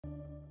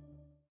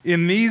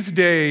In these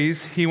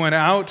days he went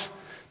out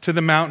to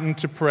the mountain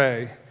to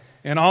pray,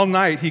 and all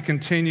night he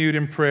continued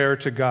in prayer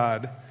to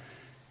God.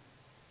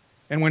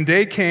 And when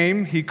day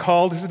came, he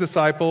called his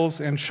disciples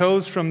and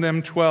chose from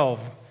them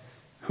 12,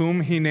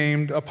 whom he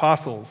named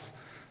apostles: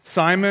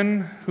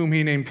 Simon, whom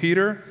he named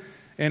Peter,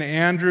 and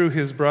Andrew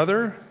his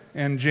brother,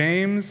 and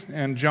James,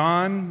 and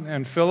John,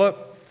 and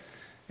Philip,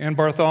 and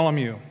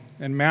Bartholomew,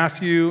 and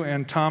Matthew,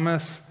 and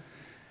Thomas,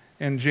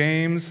 and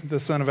James, the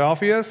son of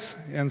Alphaeus,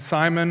 and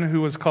Simon,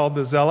 who was called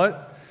the Zealot,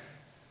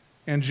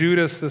 and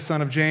Judas, the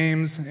son of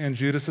James, and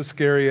Judas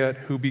Iscariot,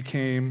 who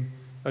became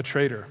a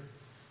traitor.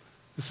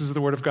 This is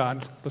the word of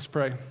God. Let's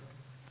pray.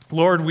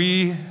 Lord,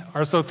 we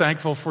are so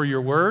thankful for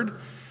your word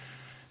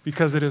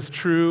because it is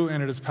true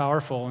and it is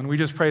powerful. And we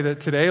just pray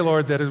that today,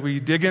 Lord, that as we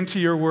dig into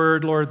your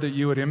word, Lord, that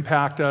you would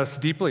impact us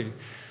deeply,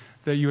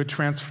 that you would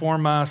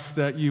transform us,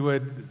 that you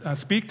would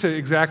speak to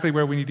exactly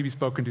where we need to be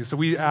spoken to. So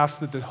we ask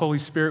that the Holy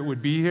Spirit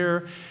would be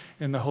here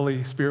and the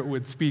Holy Spirit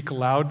would speak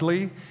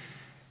loudly.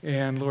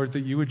 And Lord,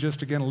 that you would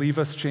just, again, leave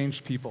us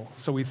changed people.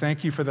 So we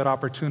thank you for that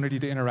opportunity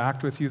to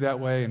interact with you that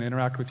way and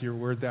interact with your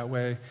word that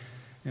way.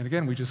 And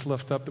again, we just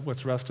lift up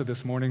what's rested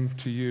this morning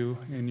to you.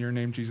 In your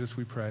name, Jesus,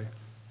 we pray.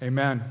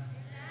 Amen.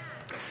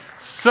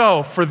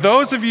 So for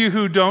those of you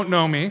who don't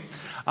know me,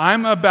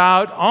 I'm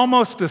about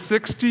almost a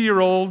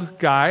 60-year-old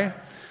guy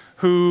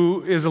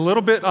who is a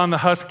little bit on the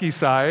husky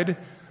side,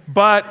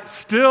 but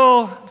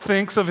still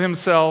thinks of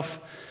himself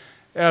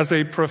as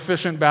a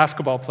proficient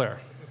basketball player.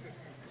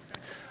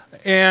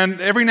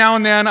 And every now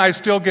and then I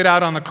still get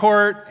out on the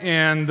court,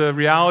 and the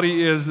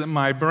reality is that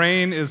my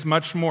brain is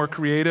much more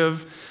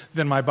creative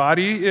than my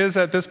body is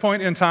at this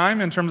point in time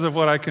in terms of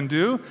what I can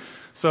do.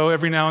 So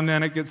every now and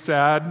then it gets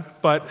sad,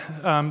 but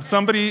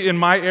somebody in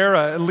my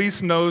era at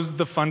least knows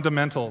the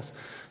fundamentals.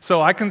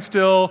 So I can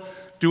still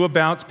do a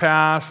bounce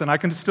pass, and I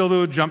can still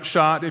do a jump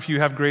shot if you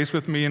have grace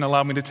with me and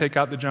allow me to take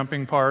out the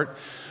jumping part.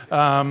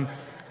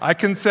 I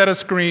can set a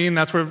screen.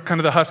 That's where kind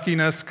of the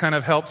huskiness kind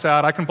of helps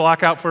out. I can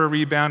block out for a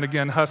rebound.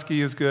 Again,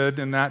 husky is good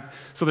in that.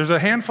 So there's a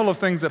handful of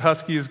things that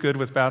husky is good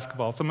with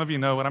basketball. Some of you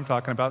know what I'm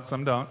talking about,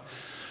 some don't.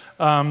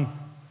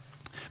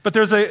 But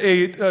there's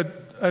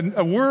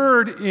a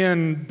word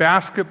in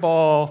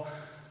basketball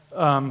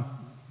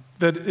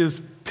that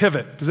is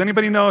pivot. Does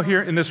anybody know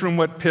here in this room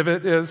what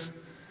pivot is?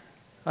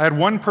 I had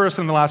one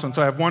person in the last one,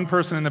 so I have one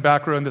person in the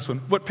back row in this one.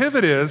 What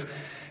pivot is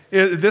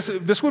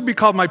this would be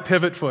called my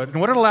pivot foot. And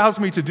what it allows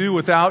me to do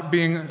without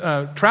being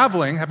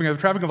having a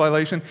traffic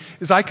violation,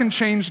 is I can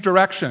change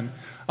direction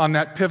on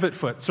that pivot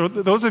foot. So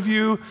those of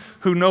you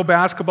who know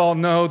basketball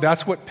know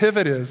that's what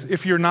pivot is.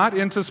 If you're not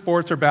into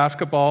sports or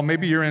basketball,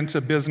 maybe you're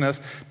into business,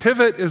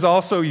 pivot is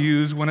also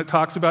used when it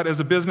talks about as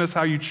a business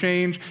how you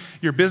change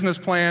your business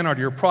plan or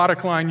your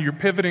product line. You're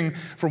pivoting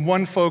from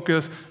one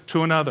focus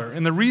to another.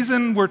 And the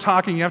reason we're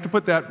talking, you have to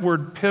put that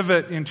word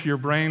pivot into your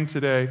brain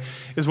today,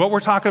 is what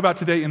we're talking about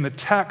today in the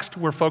text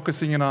we're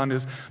focusing in on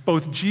is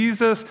both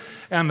Jesus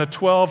and the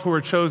 12 who were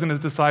chosen as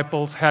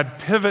disciples had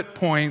pivot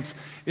points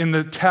in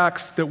the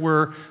text that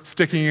we're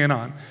sticking in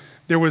on.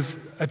 There was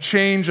a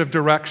change of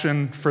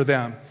direction for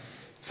them.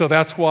 So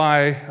that's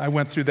why I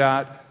went through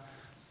that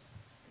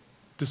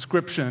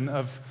description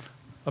of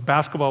a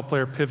basketball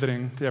player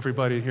pivoting to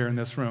everybody here in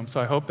this room. So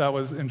I hope that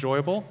was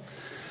enjoyable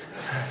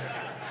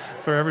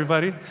for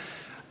everybody.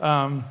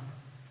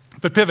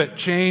 But pivot,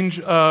 change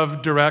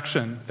of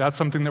direction. That's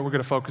something that we're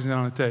going to focus in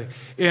on today.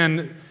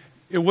 And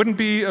it wouldn't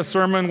be a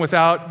sermon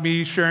without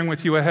me sharing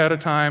with you ahead of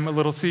time a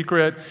little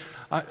secret.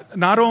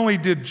 Not only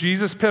did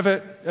Jesus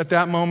pivot at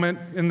that moment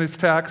in this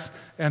text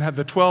and have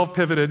the 12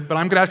 pivoted, but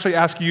I'm going to actually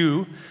ask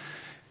you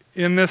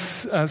in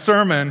this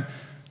sermon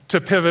to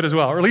pivot as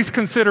well, or at least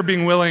consider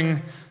being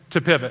willing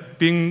to pivot,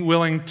 being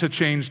willing to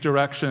change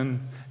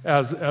direction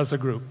as a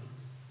group.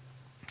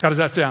 How does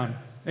that sound?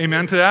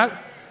 Amen to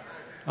that?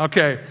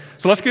 Okay,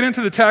 so let's get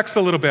into the text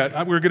a little bit.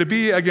 We're going to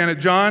be, again,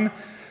 at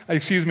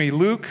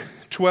Luke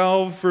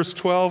 12, verse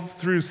 12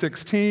 through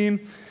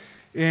 16.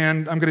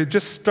 And I'm going to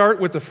just start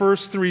with the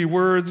first three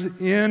words,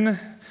 in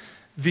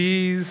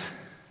these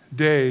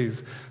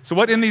days. So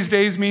what in these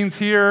days means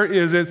here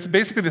is it's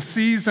basically the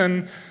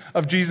season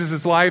of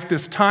Jesus' life,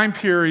 this time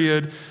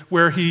period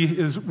where he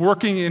is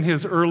working in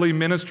his early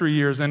ministry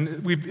years.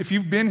 And if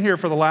you've been here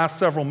for the last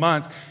several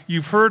months,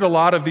 you've heard a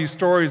lot of these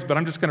stories, but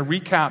I'm just going to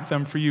recap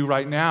them for you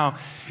right now.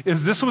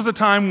 This was a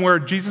time where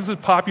Jesus'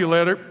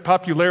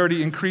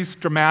 popularity increased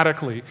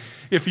dramatically.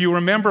 If you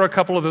remember a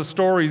couple of the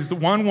stories, the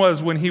one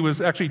was when he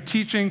was actually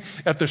teaching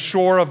at the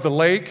shore of the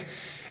lake,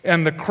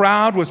 and the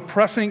crowd was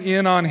pressing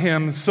in on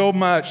him so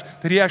much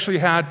that he actually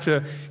had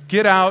to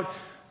get out,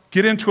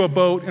 get into a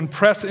boat, and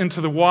press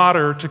into the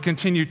water to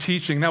continue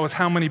teaching. That was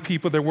how many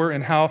people there were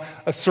and how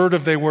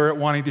assertive they were at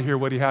wanting to hear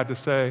what he had to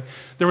say.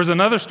 There was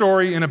another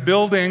story in a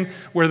building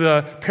where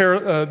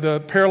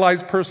the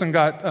paralyzed person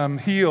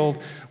got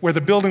healed, where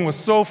the building was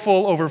so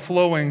full,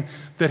 overflowing,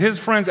 that his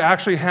friends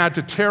actually had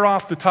to tear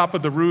off the top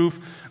of the roof,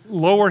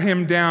 lower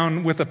him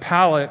down with a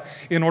pallet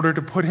in order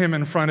to put him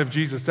in front of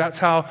Jesus. That's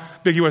how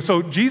big he was.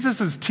 So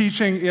Jesus is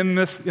teaching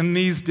in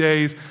these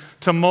days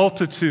to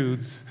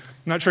multitudes.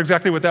 I'm not sure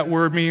exactly what that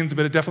word means,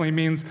 but it definitely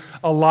means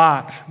a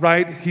lot,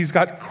 right? He's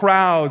got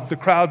crowds. The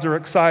crowds are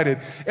excited.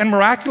 And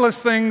miraculous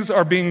things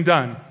are being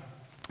done.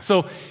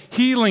 So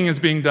healing is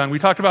being done. We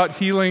talked about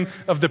healing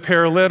of the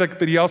paralytic,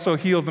 but he also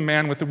healed the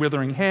man with the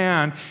withering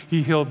hand.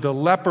 He healed the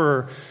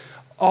leper.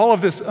 All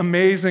of this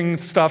amazing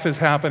stuff is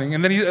happening.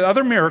 And then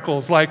other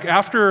miracles, like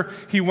after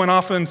he went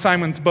off in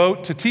Simon's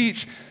boat to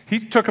teach, he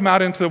took him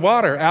out into the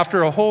water.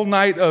 After a whole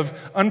night of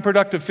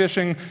unproductive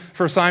fishing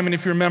for Simon,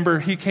 if you remember,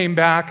 he came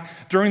back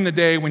during the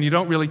day when you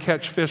don't really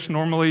catch fish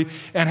normally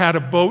and had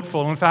a boat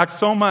full. In fact,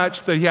 so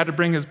much that he had to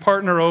bring his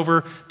partner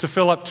over to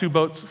fill up 2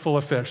 boats full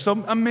of fish.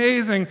 So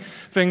amazing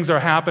things are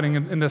happening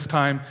in this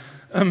time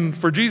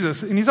for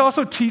Jesus. And he's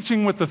also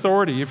teaching with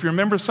authority. If you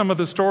remember some of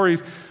the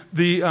stories,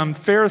 the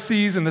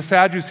Pharisees and the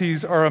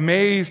Sadducees are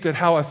amazed at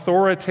how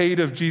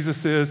authoritative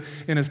Jesus is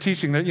in his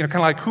teaching. That, kind of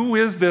like, who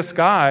is this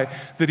guy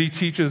that he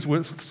teaches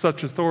with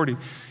such authority?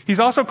 He's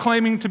also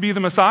claiming to be the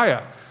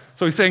Messiah.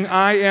 So he's saying,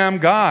 I am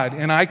God,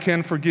 and I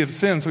can forgive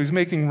sins. So he's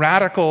making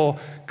radical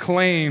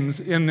claims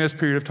in this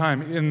period of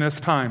time, in this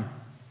time.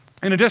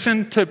 In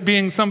addition to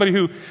being somebody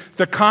who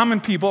the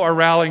common people are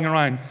rallying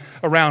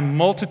around,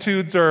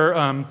 multitudes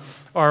are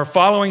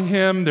following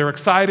him, they're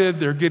excited,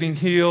 they're getting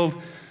healed.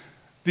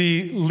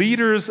 The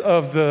leaders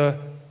of the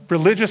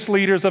religious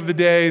leaders of the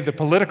day, the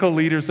political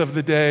leaders of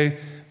the day,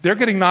 they're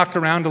getting knocked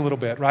around a little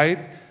bit,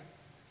 right?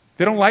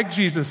 They don't like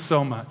Jesus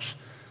so much.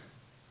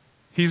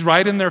 He's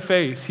right in their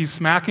face. He's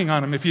smacking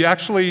on them. If you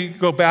actually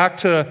go back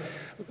to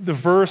the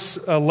verse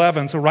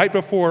 11, so right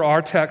before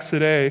our text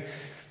today, it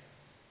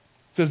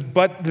says,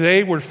 but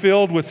they were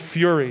filled with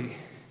fury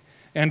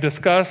and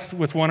discussed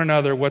with one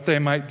another what they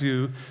might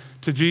do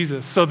to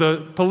Jesus. So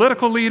the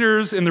political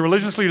leaders and the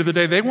religious leaders of the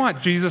day, they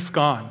want Jesus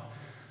gone.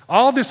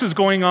 All this is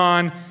going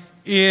on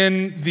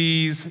in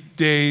these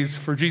days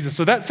for Jesus.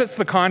 So that sets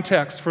the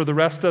context for the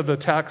rest of the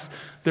text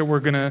that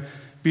we're going to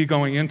be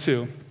going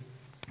into.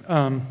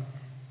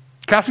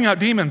 Casting out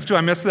demons, too,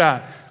 I missed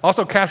that.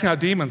 Also casting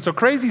out demons. So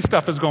crazy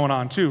stuff is going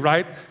on, too,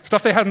 right?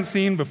 Stuff they hadn't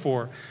seen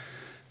before.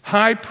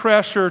 High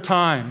pressure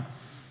time.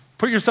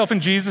 Put yourself in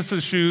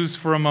Jesus' shoes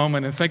for a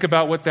moment and think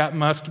about what that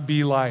must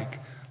be like.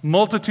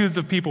 Multitudes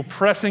of people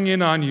pressing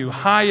in on you,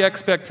 high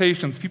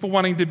expectations, people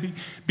wanting to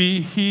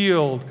be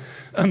healed,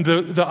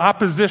 the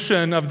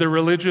opposition of the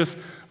religious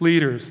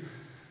leaders.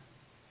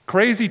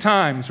 Crazy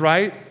times,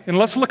 right? And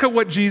let's look at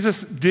what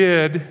Jesus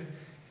did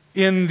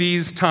in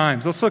these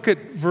times. Let's look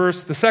at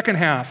the second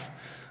half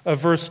of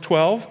verse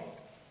 12.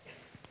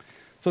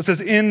 So it says,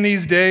 in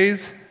these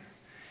days,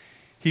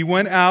 he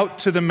went out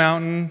to the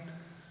mountain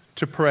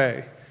to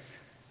pray,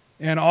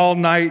 and all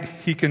night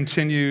he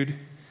continued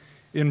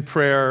in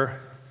prayer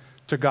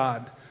to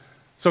God.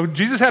 So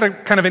Jesus had a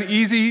kind of an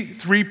easy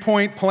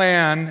 3-point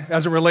plan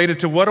as it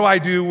related to what do I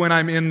do when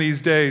I'm in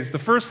these days. The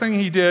first thing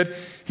he did,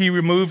 he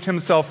removed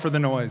himself from the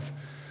noise.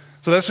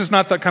 So that's just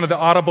not the kind of the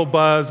audible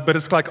buzz, but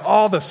it's like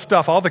all the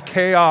stuff, all the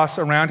chaos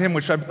around him,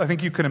 which I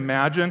think you can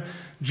imagine.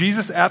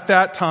 Jesus at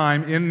that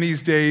time, in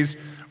these days,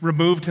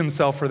 removed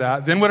himself for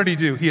that. Then what did he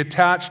do? He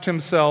attached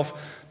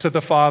himself to the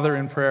Father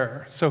in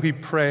prayer. So he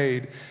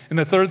prayed. And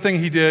the third thing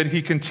he did,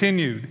 he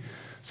continued.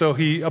 So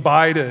he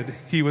abided.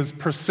 He was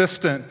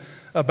persistent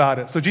about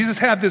it. So Jesus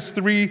had this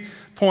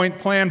 3-point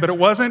plan, but it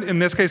wasn't, in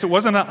this case, it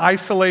wasn't an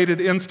isolated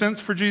instance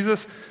for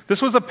Jesus.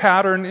 This was a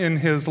pattern in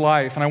his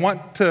life. And I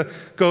want to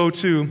go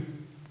to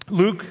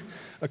Luke,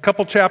 a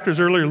couple chapters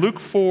earlier, Luke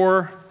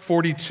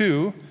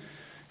 4:42.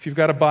 If you've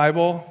got a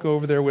Bible, go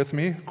over there with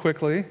me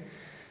quickly.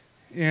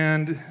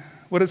 And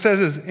what it says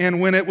is,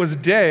 and when it was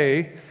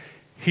day,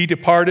 he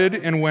departed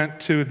and went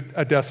to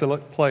a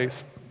desolate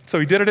place. So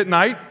he did it at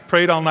night,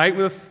 prayed all night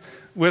with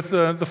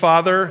the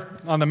Father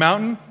on the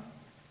mountain.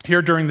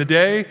 Here during the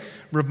day,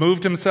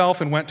 removed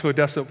himself and went to a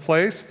desolate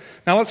place.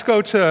 Now let's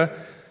go to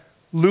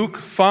Luke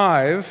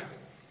 5,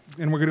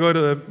 and we're going to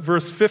go to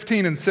verse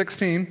 15 and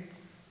 16.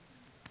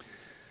 It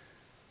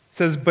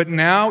says, but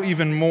now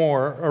even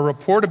more, a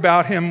report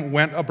about him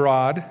went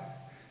abroad,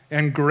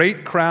 and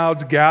great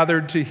crowds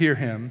gathered to hear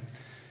him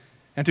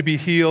and to be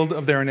healed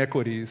of their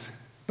iniquities.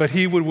 But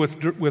he would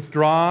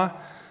withdraw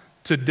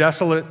to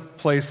desolate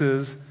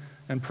places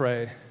and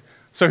pray.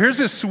 So here's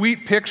this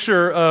sweet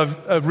picture of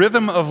a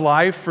rhythm of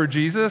life for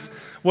Jesus.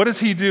 What does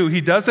he do? He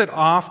does it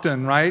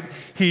often, right?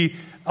 He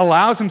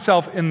allows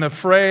himself in the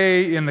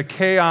fray, in the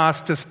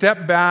chaos, to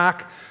step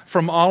back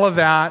from all of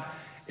that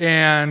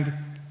and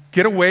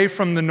get away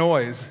from the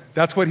noise.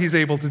 That's what he's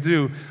able to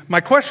do. My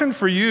question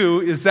for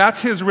you is,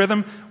 that's his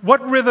rhythm.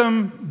 What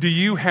rhythm do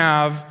you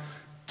have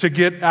to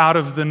get out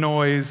of the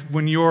noise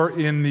when you're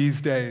in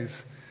these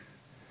days?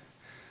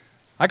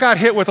 I got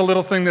hit with a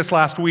little thing this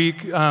last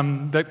week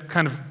that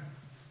kind of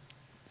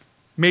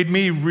made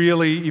me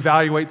really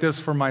evaluate this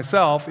for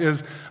myself.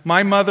 Is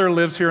my mother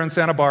lives here in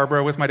Santa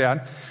Barbara with my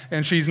dad,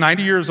 and she's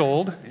 90 years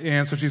old,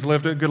 and so she's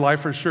lived a good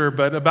life for sure.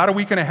 But about a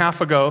week and a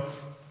half ago,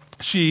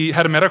 she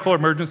had a medical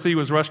emergency,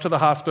 was rushed to the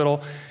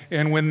hospital,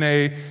 and when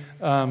they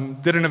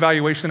did an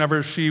evaluation of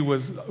her, she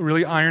was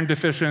really iron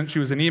deficient. She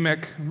was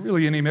anemic,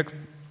 really anemic.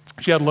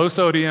 She had low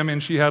sodium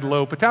and she had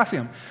low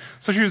potassium.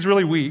 So she was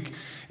really weak.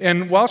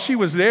 And while she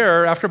was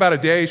there, after about a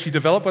day, she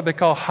developed what they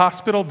call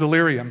hospital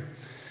delirium.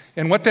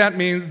 And what that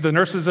means, the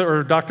nurses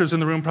or doctors in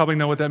the room probably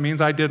know what that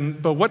means. I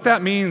didn't. But what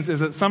that means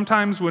is that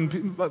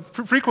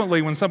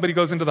frequently when somebody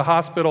goes into the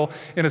hospital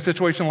in a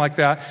situation like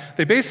that,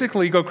 they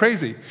basically go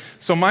crazy.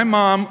 So my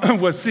mom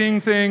was seeing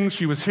things,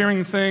 she was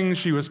hearing things,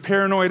 she was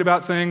paranoid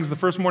about things. The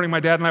first morning my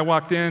dad and I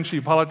walked in, she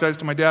apologized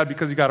to my dad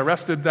because he got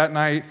arrested that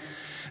night.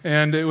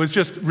 And it was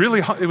just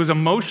really, it was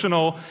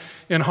emotional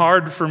and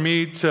hard for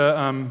me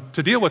to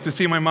deal with, to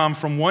see my mom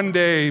from one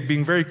day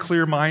being very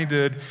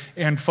clear-minded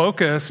and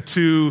focused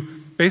to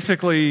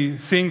basically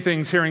seeing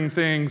things, hearing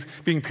things,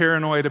 being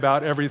paranoid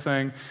about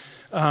everything.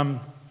 That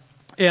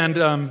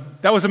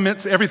was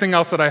amidst everything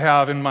else that I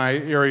have in my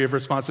area of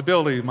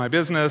responsibility, my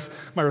business,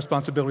 my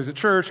responsibilities at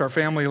church, our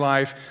family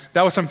life.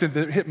 That was something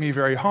that hit me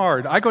very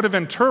hard. I go to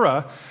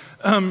Ventura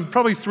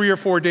probably 3 or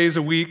 4 days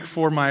a week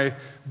for my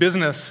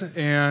business,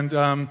 and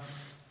a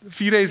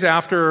few days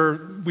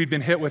after we'd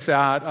been hit with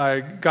that, I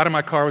got in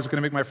my car, was going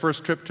to make my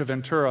first trip to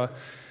Ventura,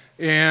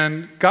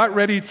 and got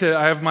ready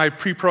I have my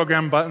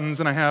pre-programmed buttons,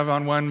 and I have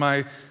on one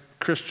my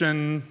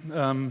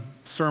Christian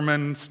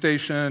sermon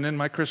station and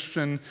my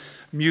Christian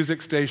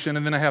music station,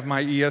 and then I have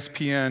my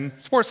ESPN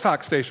sports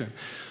talk station.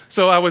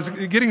 So I was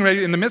getting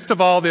ready, in the midst of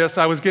all this,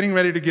 I was getting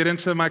ready to get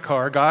into my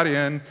car, got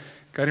in,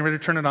 getting ready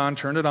to turn it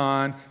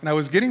on, and I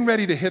was getting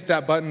ready to hit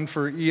that button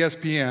for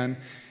ESPN,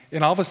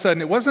 and all of a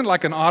sudden, it wasn't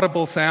like an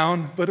audible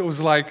sound, but it was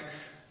like,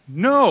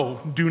 no,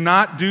 do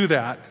not do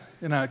that.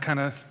 And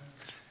it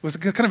was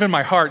kind of in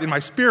my heart, in my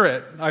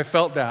spirit, I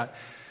felt that.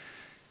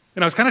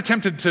 And I was kind of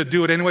tempted to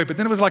do it anyway, but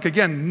then it was like,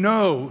 again,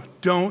 no,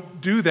 don't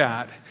do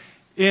that.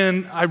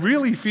 And I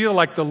really feel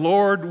like the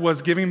Lord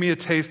was giving me a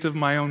taste of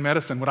my own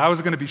medicine. What I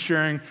was going to be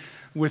sharing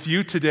with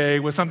you today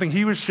was something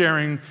He was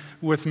sharing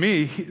with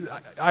me.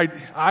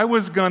 I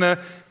was going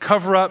to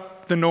cover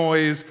up the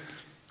noise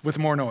with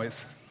more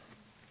noise.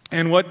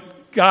 And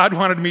what God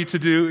wanted me to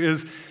do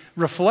is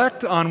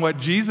reflect on what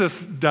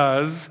Jesus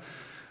does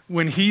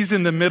when He's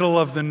in the middle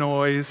of the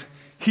noise.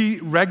 He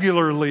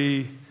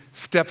regularly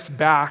steps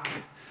back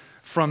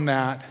from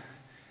that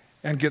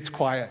and gets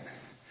quiet.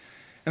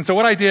 And so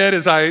what I did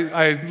is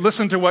I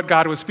listened to what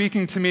God was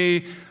speaking to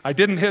me. I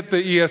didn't hit the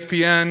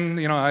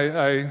ESPN.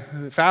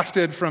 I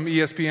fasted from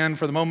ESPN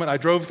for the moment. I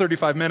drove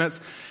 35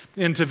 minutes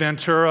into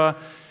Ventura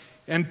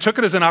and took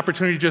it as an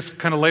opportunity to just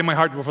kind of lay my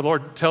heart before the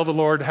Lord, tell the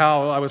Lord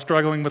how I was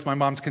struggling with my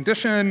mom's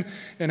condition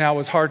and how it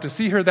was hard to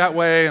see her that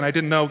way. And I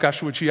didn't know,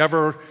 gosh, would she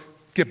ever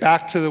get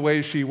back to the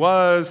way she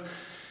was?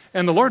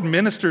 And the Lord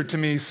ministered to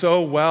me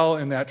so well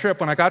in that trip.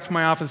 When I got to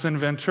my office in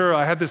Ventura,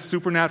 I had this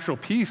supernatural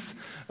peace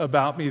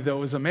about me that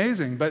was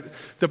amazing. But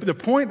the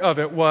point of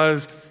it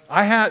was,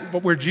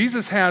 where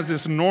Jesus has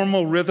this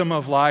normal rhythm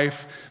of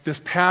life,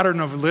 this pattern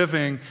of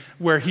living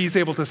where He's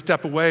able to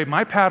step away,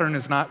 my pattern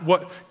is not,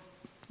 what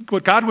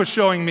God was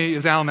showing me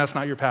is, Alan, that's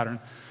not your pattern.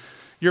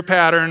 Your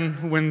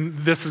pattern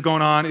when this is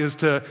going on is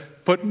to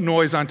put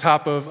noise on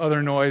top of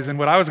other noise. And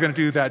what I was going to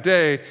do that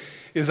day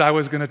is I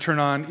was going to turn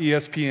on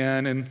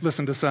ESPN and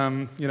listen to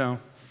some,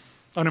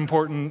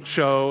 unimportant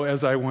show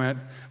as I went.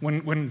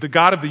 When the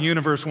God of the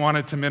universe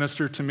wanted to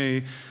minister to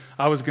me,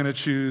 I was going to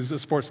choose a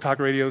sports talk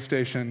radio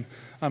station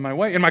on my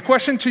way. And my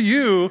question to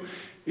you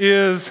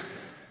is,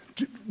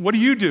 what do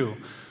you do?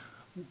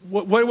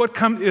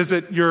 Is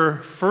it your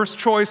first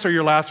choice or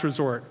your last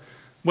resort?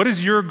 What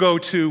is your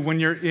go-to when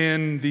you're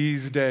in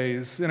these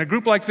days? In a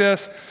group like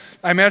this,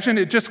 I imagine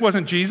it just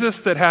wasn't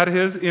Jesus that had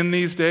His in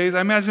these days. I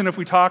imagine if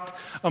we talked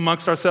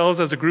amongst ourselves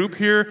as a group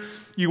here,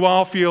 you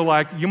all feel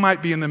like you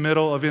might be in the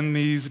middle of in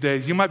these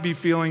days. You might be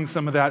feeling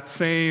some of that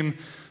same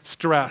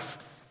stress,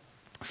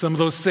 some of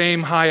those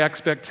same high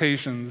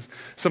expectations,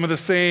 some of the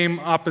same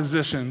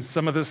oppositions,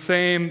 some of the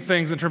same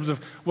things in terms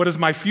of what is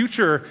my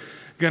future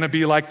going to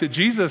be like that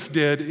Jesus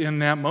did in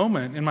that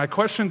moment. And my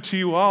question to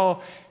you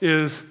all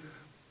is,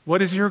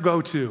 what is your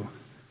go-to?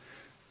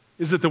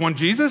 Is it the one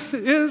Jesus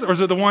is, or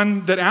is it the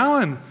one that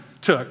Alan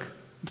took?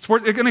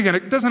 And again,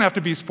 it doesn't have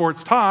to be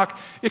sports talk.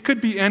 It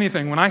could be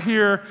anything. When I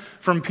hear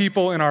from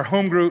people in our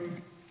home group,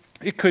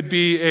 it could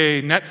be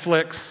a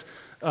Netflix,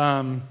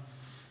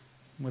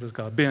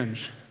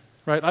 binge,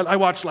 right? I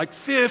watched like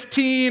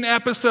 15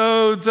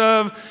 episodes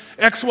of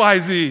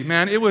XYZ,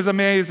 man. It was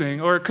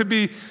amazing. Or it could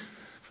be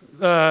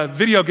a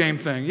video game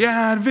thing.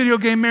 Yeah, video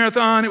game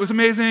marathon. It was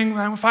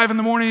amazing. 5 in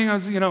the morning, I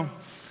was,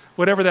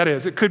 whatever that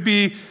is. It could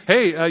be,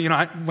 hey,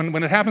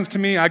 when it happens to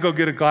me, I go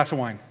get a glass of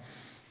wine.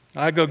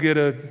 I go get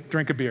a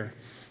drink of beer.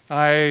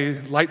 I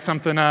light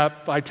something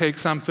up. I take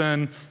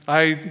something.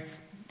 I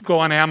go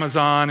on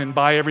Amazon and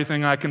buy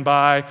everything I can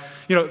buy.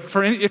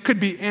 It could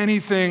be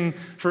anything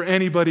for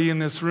anybody in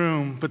this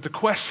room. But the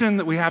question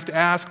that we have to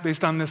ask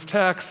based on this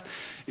text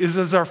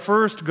is our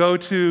first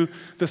go-to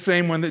the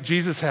same one that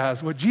Jesus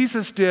has? What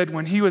Jesus did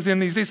when He was in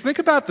these days. Think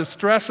about the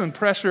stress and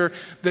pressure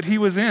that He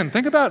was in.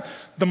 Think about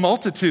the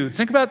multitudes.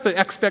 Think about the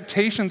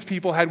expectations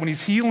people had when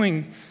He's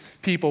healing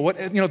people,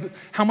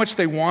 how much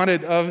they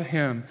wanted of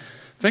Him.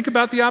 Think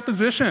about the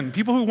opposition,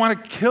 people who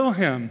want to kill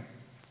Him.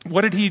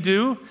 What did he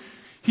do?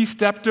 He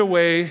stepped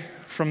away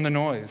from the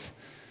noise,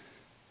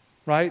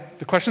 right?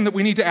 The question that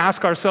we need to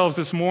ask ourselves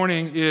this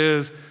morning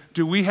is,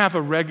 do we have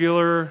a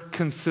regular,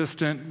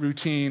 consistent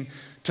routine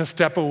to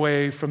step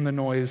away from the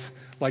noise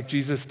like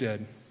Jesus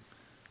did?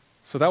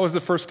 So that was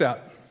the first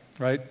step,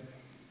 right?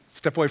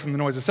 Step away from the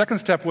noise. The second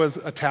step was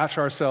attach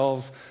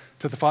ourselves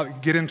to the Father,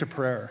 get into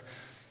prayer.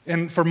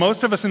 And for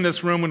most of us in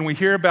this room, when we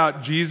hear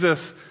about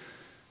Jesus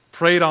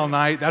prayed all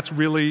night, that's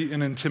really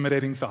an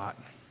intimidating thought.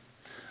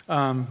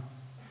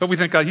 But we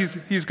think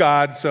he's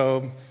God,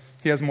 so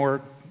he has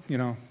more,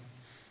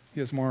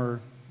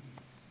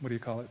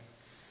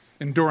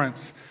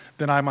 endurance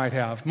than I might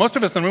have. Most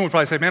of us in the room would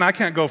probably say, man, I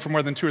can't go for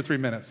more than 2 or 3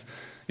 minutes.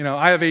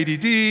 I have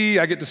ADD,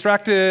 I get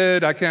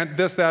distracted, I can't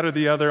this, that, or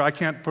the other, I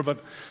can't provide.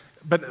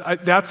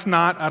 But that's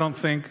not, I don't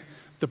think,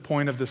 the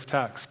point of this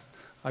text.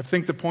 I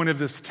think the point of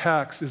this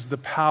text is the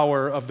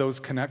power of those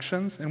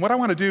connections. And what I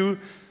want to do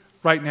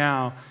right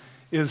now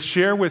is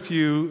share with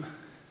you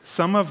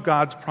some of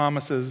God's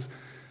promises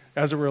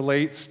as it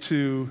relates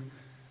to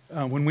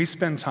when we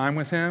spend time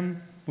with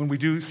him, when we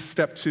do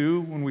step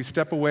two, when we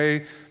step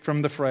away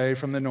from the fray,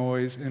 from the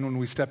noise, and when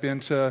we step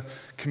into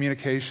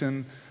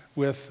communication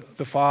with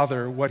the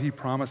Father, what he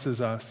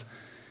promises us.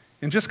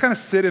 And just kind of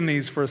sit in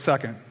these for a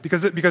second,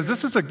 because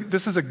this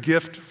is a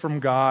gift from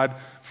God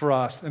for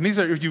us. And these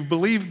are, if you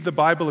believe the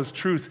Bible is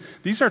truth,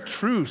 these are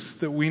truths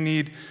that we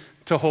need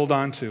to hold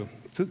on to.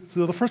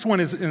 So the first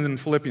one is in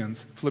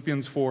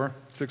Philippians 4,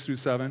 6 through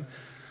 7.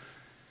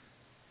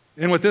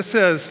 And what this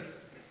says,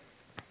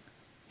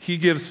 he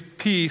gives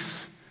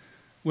peace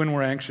when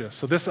we're anxious.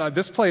 So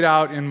this played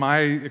out in my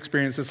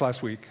experience this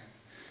last week.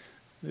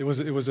 It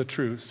was a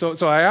truth.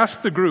 So I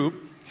asked the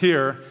group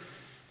here,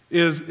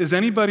 is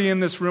anybody in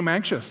this room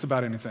anxious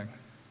about anything?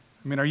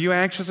 I mean, are you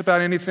anxious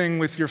about anything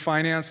with your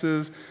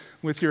finances,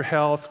 with your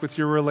health, with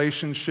your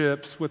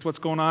relationships, with what's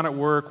going on at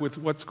work, with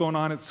what's going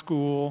on at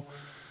school?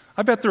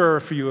 I bet there are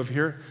a few of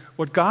here.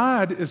 What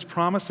God is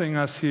promising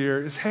us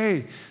here is,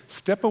 hey,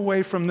 step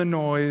away from the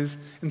noise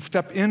and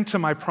step into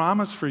my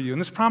promise for you. And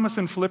this promise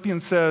in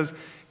Philippians says,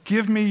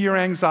 give me your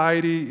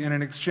anxiety, and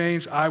in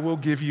exchange, I will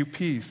give you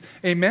peace.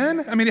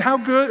 Amen? I mean, how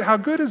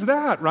good is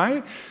that,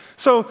 right?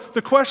 So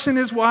the question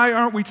is, why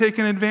aren't we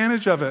taking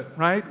advantage of it,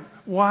 right?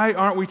 Why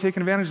aren't we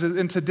taking advantage of it?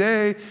 And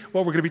today,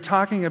 what we're going to be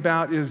talking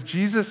about is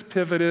Jesus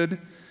pivoted.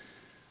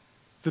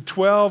 The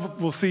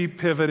 12 will see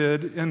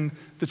pivoted. And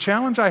the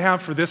challenge I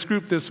have for this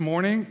group this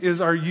morning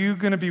is, are you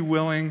going to be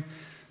willing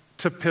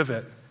to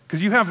pivot?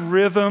 Because you have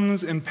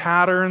rhythms and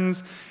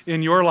patterns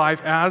in your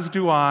life, as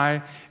do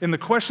I. And the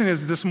question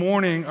is, this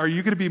morning, are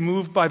you going to be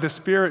moved by the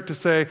Spirit to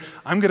say,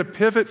 I'm going to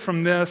pivot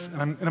from this,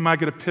 and am I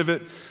going to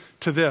pivot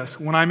to this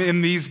when I'm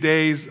in these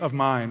days of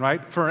mine,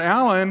 right? For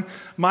Alan,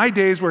 my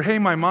days were, hey,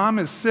 my mom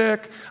is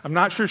sick, I'm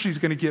not sure she's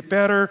going to get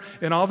better,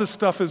 and all this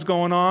stuff is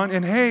going on,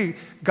 and hey,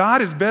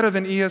 God is better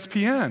than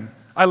ESPN.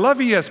 I love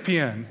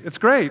ESPN. It's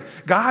great.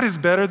 God is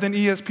better than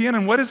ESPN,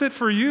 and what is it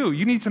for you?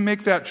 You need to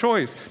make that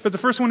choice. But the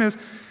first one is,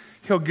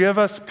 he'll give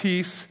us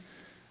peace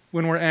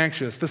when we're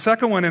anxious. The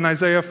second one in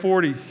Isaiah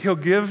 40, he'll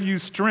give you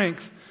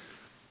strength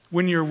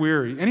when you're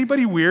weary.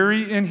 Anybody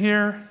weary in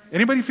here?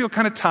 Anybody feel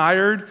kind of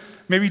tired?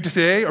 Maybe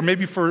today, or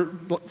maybe for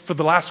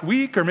the last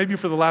week, or maybe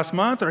for the last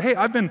month, or hey,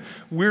 I've been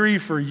weary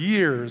for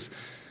years.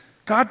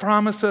 God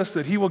promised us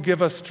that he will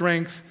give us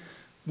strength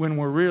when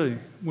we're weary.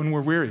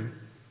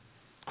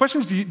 The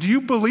question is, do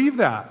you believe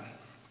that?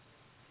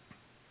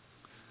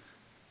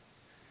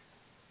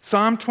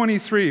 Psalm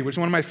 23, which is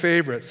one of my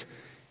favorites.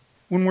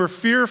 When we're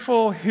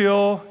fearful,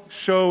 he'll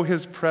show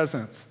his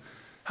presence.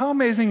 How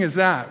amazing is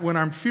that? When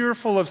I'm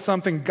fearful of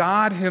something,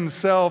 God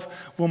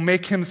himself will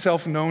make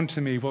himself known to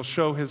me, will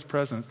show his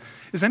presence.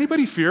 Is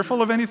anybody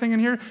fearful of anything in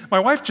here? My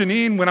wife,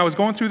 Janine, when I was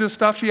going through this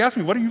stuff, she asked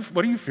me, what are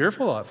you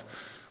fearful of?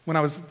 When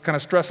I was kind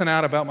of stressing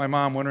out about my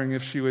mom, wondering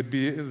if she would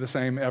be the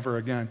same ever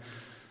again.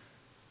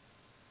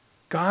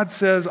 God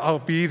says, I'll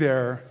be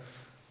there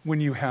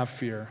when you have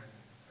fear.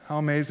 How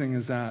amazing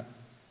is that?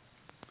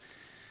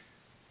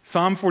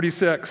 Psalm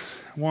 46,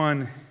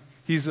 1,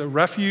 he's a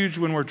refuge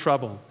when we're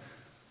troubled.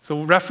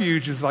 So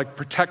refuge is like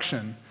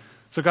protection.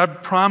 So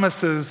God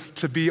promises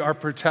to be our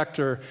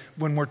protector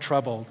when we're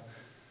troubled.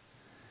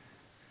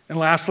 And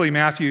lastly,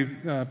 Matthew,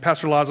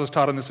 Pastor Lazo's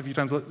taught on this a few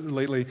times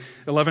lately,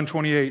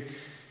 11:28,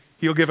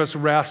 he'll give us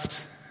rest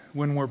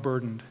when we're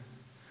burdened.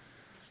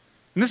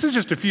 And this is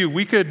just a few.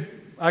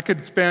 I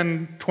could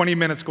spend 20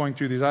 minutes going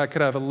through these. I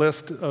could have a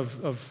list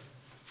of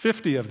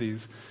 50 of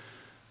these.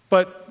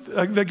 But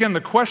again,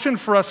 the question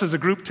for us as a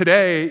group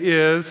today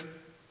is,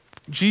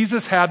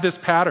 Jesus had this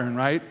pattern,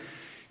 right?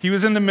 He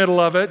was in the middle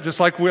of it, just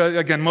like,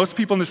 again, most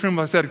people in this room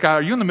have said, God,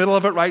 are you in the middle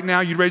of it right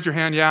now? You'd raise your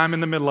hand, yeah, I'm in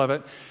the middle of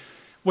it.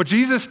 What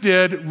Jesus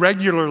did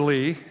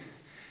regularly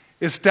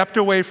is stepped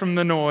away from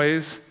the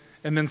noise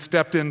and then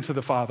stepped into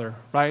the Father,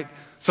 right?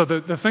 So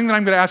the thing that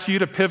I'm going to ask you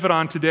to pivot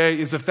on today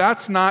is, if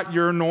that's not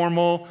your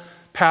normal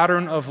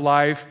pattern of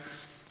life,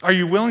 are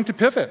you willing to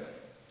pivot?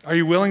 Are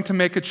you willing to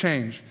make a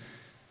change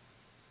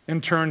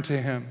and turn to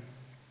him?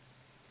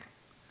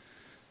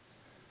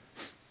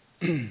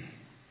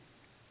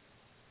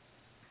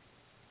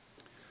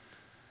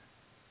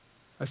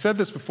 I said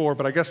this before,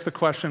 but I guess the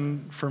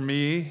question for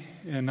me,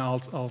 and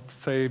I'll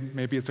say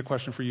maybe it's a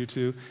question for you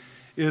too,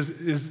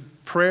 is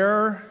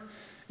prayer,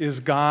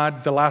 is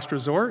God the last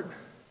resort,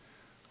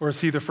 or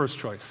is he the first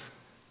choice?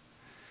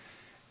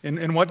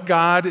 And what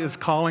God is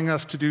calling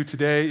us to do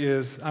today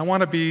is, I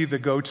want to be the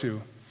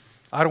go-to.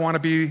 I don't want to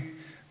be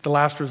the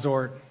last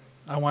resort.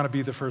 I want to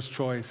be the first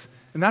choice.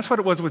 And that's what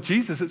it was with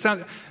Jesus. It's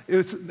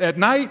at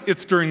night,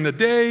 it's during the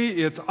day,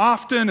 it's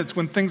often, it's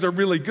when things are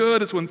really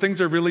good, it's when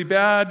things are really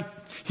bad.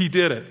 He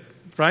did it,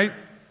 right?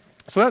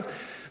 So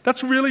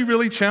that's really,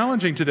 really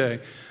challenging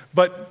today.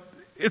 But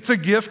it's a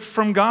gift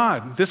from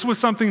God. This was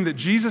something that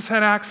Jesus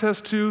had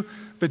access to,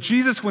 but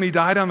Jesus, when he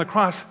died on the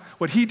cross,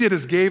 what he did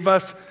is gave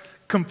us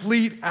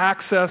complete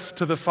access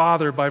to the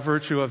Father by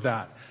virtue of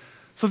that.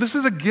 So this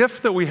is a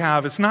gift that we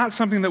have. It's not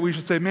something that we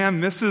should say, man,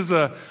 this is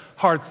a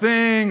hard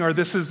thing, or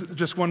this is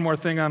just one more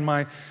thing on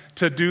my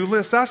to-do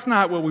list. That's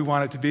not what we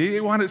want it to be.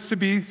 We want it to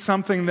be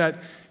something that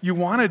you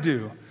want to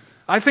do.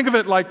 I think of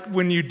it like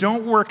when you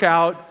don't work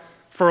out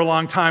for a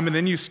long time and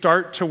then you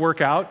start to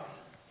work out.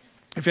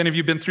 If any of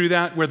you have been through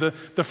that, where the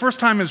first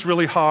time is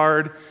really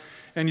hard,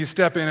 and you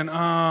step in and,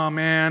 oh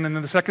man, and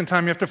then the second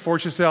time you have to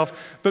force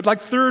yourself. But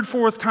like third,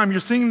 fourth time, you're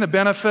seeing the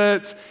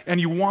benefits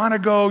and you want to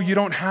go, you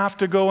don't have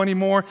to go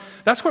anymore.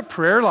 That's what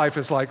prayer life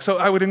is like. So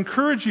I would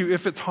encourage you,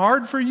 if it's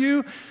hard for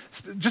you,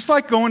 just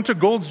like going to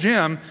Gold's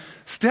Gym,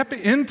 step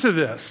into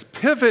this,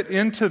 pivot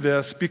into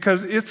this,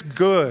 because it's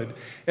good.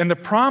 And the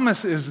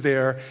promise is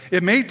there.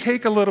 It may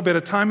take a little bit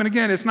of time. And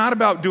again, it's not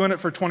about doing it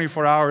for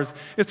 24 hours.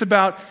 It's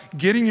about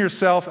getting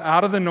yourself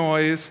out of the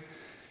noise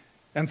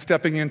and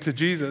stepping into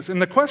Jesus. And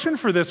the question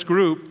for this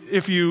group,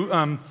 if you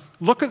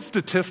look at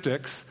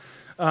statistics,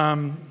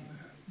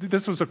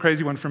 this was a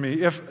crazy one for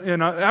me. If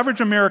in an average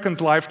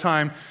American's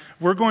lifetime,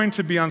 we're going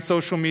to be on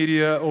social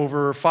media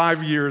over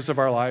 5 years of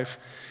our life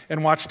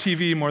and watch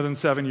TV more than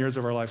 7 years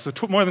of our life. So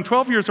more than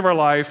 12 years of our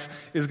life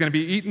is going to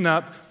be eaten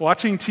up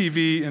watching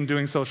TV and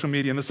doing social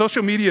media. And the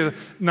social media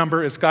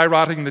number is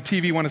skyrocketing. The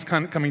TV one is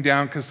coming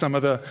down because some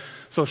of the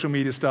social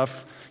media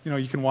stuff,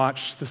 you can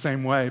watch the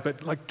same way.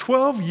 But like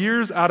 12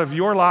 years out of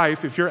your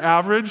life, if you're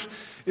average,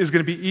 is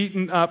going to be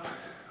eaten up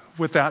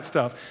with that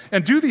stuff.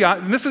 And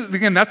this is,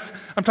 again,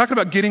 I'm talking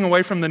about getting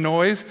away from the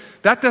noise.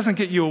 That doesn't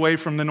get you away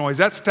from the noise.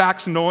 That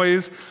stacks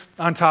noise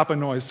on top of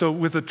noise. So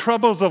with the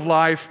troubles of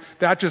life,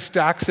 that just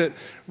stacks it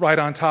right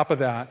on top of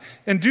that.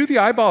 And do the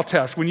eyeball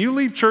test. When you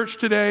leave church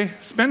today,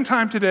 spend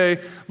time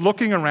today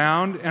looking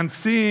around and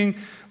seeing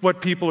what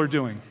people are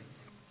doing.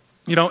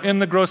 In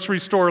the grocery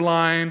store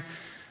line,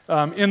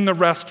 in the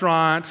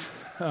restaurant,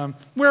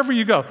 wherever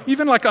you go.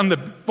 Even like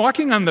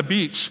walking on the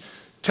beach,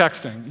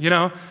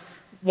 texting,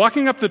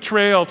 walking up the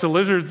trail to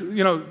lizards,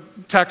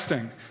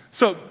 texting.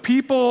 So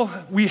people,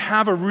 we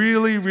have a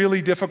really,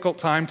 really difficult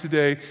time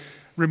today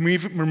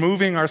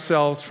removing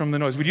ourselves from the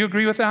noise. Would you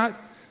agree with that?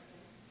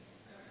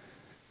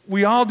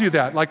 We all do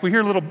that. Like we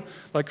hear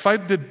if I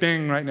did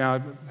Bing right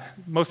now,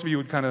 most of you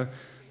would kind of,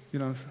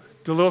 do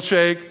a little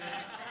shake,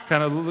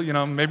 kind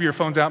of, maybe your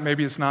phone's out,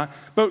 maybe it's not.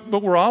 But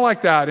we're all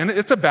like that, and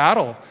it's a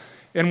battle.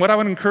 And what I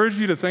would encourage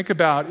you to think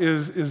about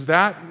is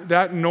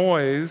that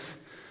noise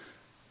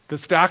that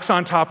stacks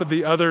on top of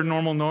the other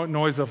normal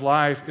noise of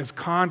life is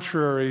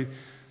contrary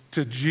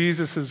to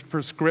Jesus'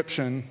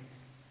 prescription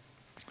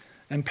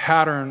and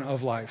pattern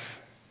of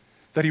life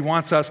that he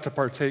wants us to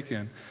partake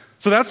in.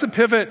 So that's the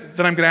pivot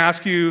that I'm going to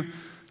ask you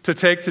to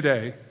take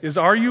today, is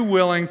are you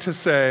willing to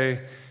say,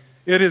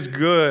 it is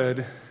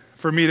good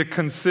for me to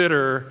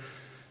consider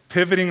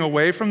pivoting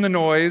away from the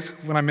noise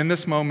when I'm in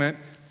this moment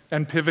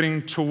and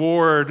pivoting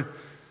toward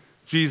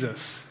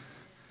Jesus?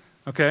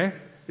 Okay?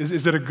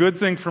 Is it a good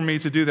thing for me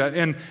to do that?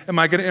 And am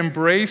I going to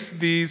embrace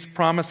these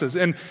promises?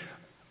 And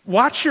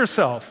watch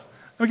yourself.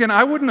 Again,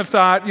 I wouldn't have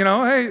thought,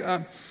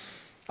 hey,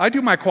 I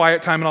do my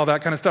quiet time and all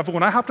that kind of stuff, but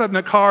when I hopped out in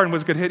the car and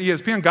was going to hit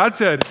ESPN, God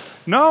said,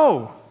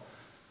 no,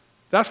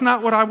 that's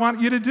not what I want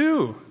you to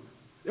do.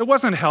 It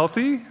wasn't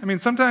healthy. I mean,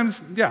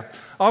 sometimes,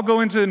 I'll go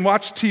into and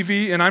watch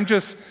TV and I'm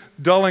just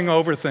dulling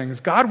over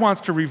things. God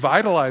wants to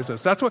revitalize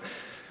us. That's what...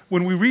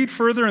 When we read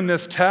further in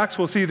this text,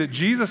 we'll see that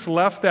Jesus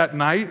left that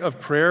night of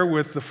prayer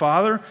with the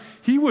Father.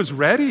 He was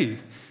ready.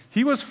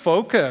 He was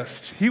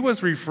focused. He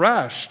was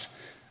refreshed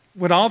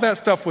when all that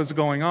stuff was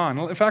going on.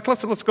 In fact,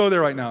 let's go there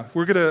right now.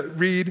 We're going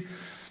to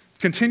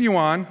continue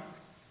on,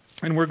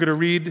 and we're going to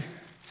read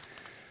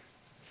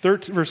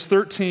verse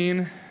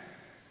 13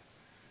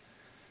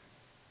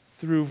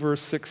 through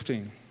verse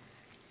 16.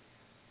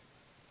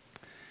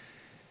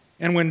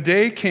 And when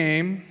day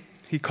came,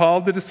 he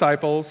called the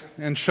disciples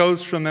and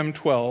chose from them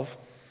 12,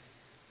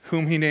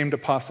 whom he named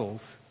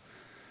apostles.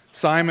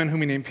 Simon,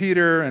 whom he named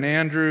Peter, and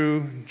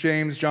Andrew,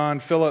 James, John,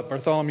 Philip,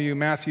 Bartholomew,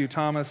 Matthew,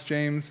 Thomas,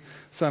 James,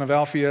 son of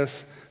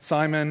Alphaeus.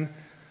 Simon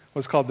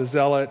was called the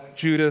Zealot,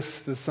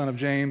 Judas, the son of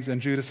James,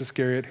 and Judas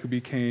Iscariot, who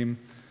became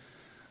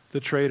the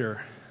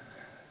traitor.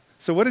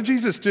 So what did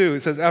Jesus do?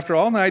 It says, after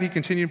all night he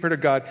continued in prayer to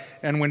God,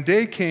 and when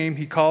day came,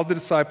 he called the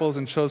disciples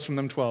and chose from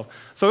them 12.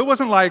 So it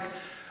wasn't like,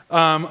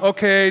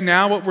 Okay,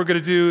 now what we're going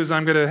to do is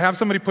I'm going to have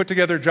somebody put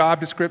together a job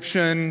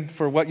description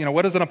for what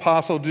does an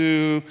apostle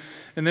do,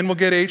 and then we'll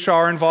get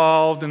HR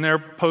involved, and they'll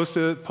post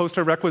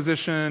a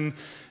requisition,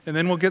 and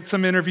then we'll get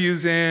some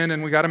interviews in,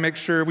 and we got to make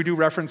sure we do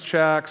reference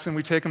checks, and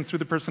we take them through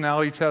the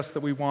personality test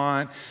that we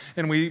want,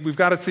 and we've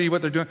got to see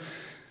what they're doing.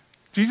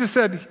 Jesus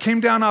said, he came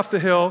down off the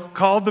hill,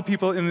 called the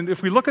people, and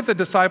if we look at the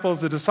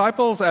disciples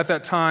at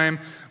that time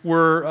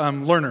were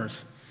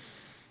learners.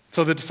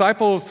 So the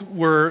disciples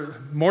were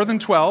more than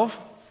 12,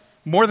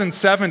 more than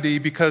 70,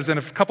 because in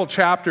a couple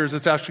chapters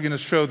it's actually going to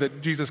show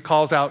that Jesus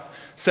calls out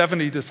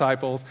 70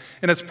 disciples,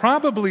 and it's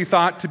probably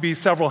thought to be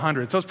several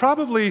hundred. So it's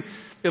probably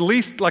at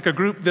least like a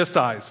group this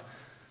size.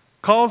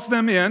 Calls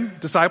them in,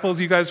 disciples,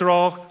 you guys are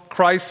all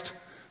Christ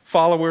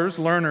followers,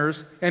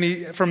 learners,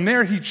 and from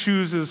there he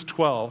chooses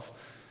 12.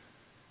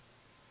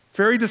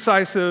 Very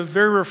decisive,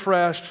 very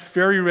refreshed,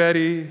 very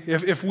ready.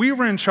 If we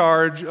were in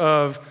charge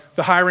of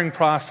the hiring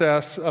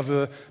process of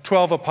the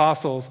 12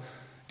 apostles,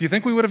 do you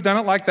think we would have done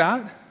it like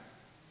that?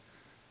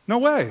 No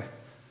way.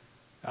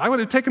 I would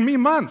have taken me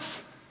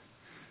months.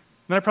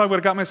 Then I probably would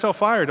have got myself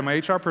fired and my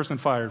HR person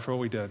fired for what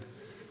we did.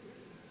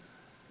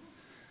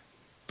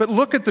 But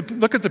look at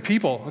the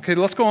people. Okay,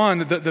 let's go on.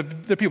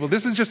 The people.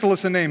 This is just a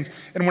list of names.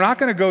 And we're not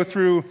going to go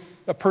through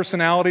a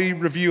personality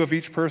review of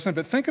each person,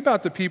 but think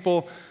about the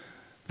people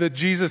that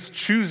Jesus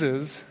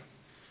chooses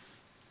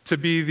to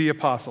be the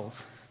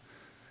apostles.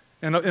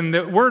 And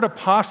the word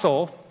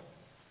apostle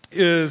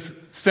is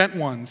sent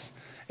ones,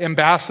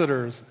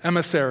 ambassadors,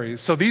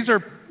 emissaries. So these are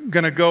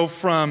going to go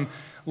from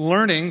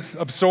learning,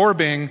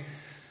 absorbing,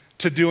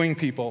 to doing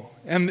people.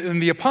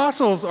 And the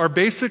apostles are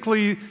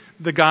basically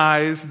the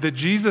guys that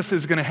Jesus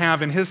is going to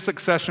have in his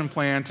succession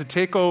plan to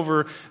take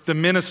over the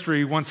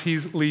ministry once he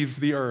leaves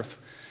the earth.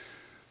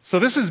 So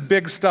this is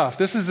big stuff.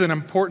 This is an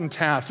important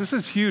task. This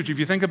is huge. If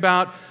you think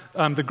about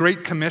the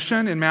Great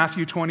Commission in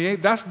Matthew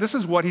 28, this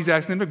is what he's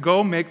asking them to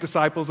go make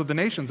disciples of the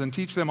nations and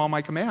teach them all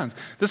my commands.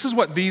 This is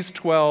what these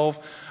 12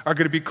 are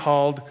going to be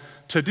called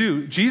to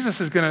do.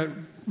 Jesus is going to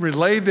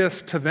relay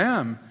this to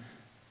them.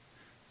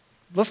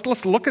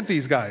 Let's look at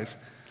these guys.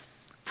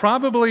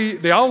 Probably,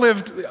 they all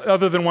lived,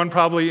 other than one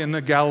probably, in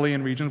the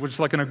Galilean region, which is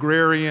like an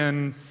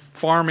agrarian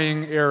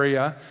farming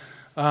area.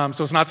 So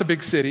it's not the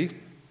big city.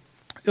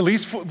 At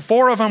least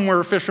 4 of them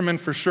were fishermen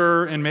for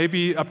sure, and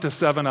maybe up to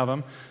 7 of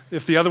them.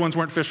 If the other ones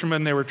weren't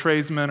fishermen, they were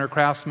tradesmen or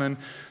craftsmen.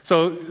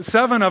 So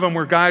 7 of them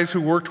were guys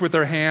who worked with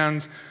their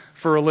hands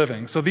for a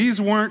living. So these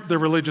weren't the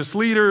religious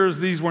leaders,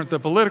 these weren't the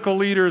political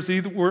leaders,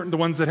 these weren't the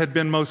ones that had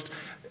been most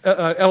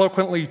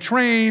eloquently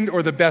trained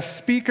or the best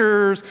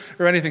speakers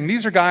or anything.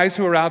 These are guys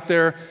who are out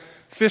there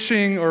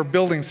fishing or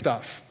building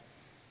stuff.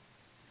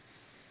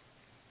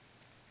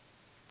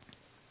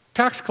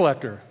 Tax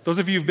collector. Those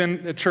of you who've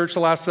been at church the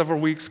last several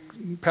weeks,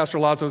 Pastor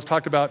Lazo has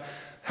talked about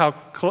how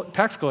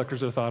tax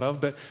collectors are thought of,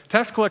 but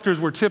tax collectors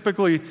were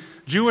typically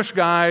Jewish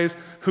guys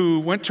who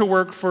went to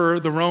work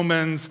for the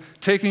Romans,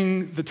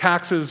 taking the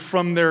taxes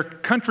from their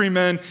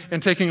countrymen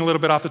and taking a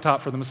little bit off the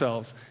top for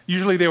themselves.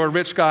 Usually they were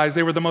rich guys.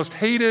 They were the most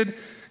hated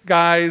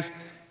guys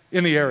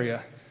in the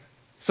area.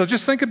 So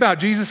just think about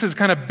Jesus is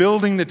kind of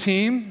building the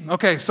team.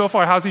 Okay, so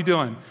far, how's he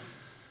doing?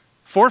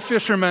 4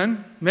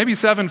 fishermen, maybe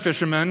 7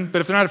 fishermen,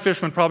 but if they're not a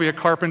fisherman, probably a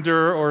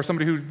carpenter or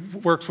somebody who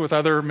works with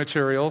other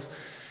materials,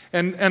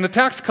 and a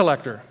tax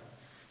collector,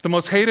 the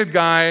most hated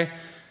guy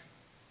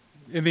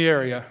in the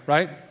area,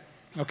 right?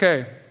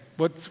 Okay,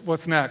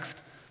 what's next?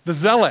 The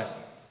zealot.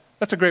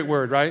 That's a great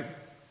word, right?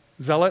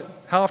 Zealot.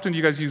 How often do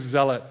you guys use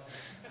zealot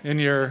in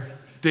your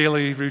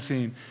daily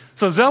routine?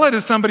 So zealot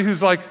is somebody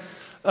who's like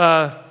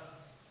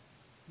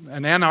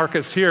an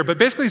anarchist here, but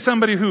basically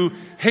somebody who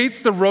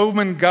hates the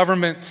Roman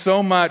government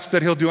so much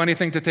that he'll do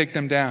anything to take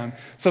them down.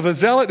 So the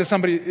zealot is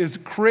somebody who is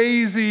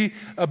crazy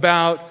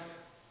about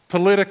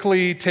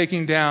politically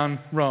taking down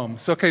Rome.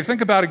 So, okay,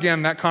 think about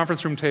again that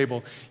conference room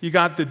table. You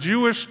got the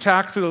Jewish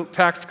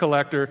tax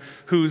collector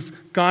who's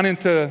gone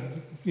into,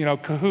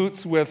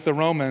 cahoots with the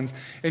Romans,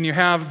 and you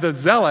have the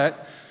zealot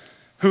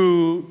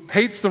who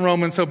hates the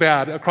Romans so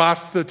bad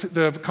across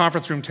the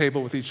conference room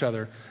table with each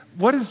other.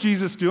 What is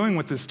Jesus doing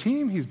with this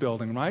team he's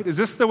building, right? Is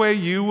this the way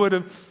you would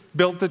have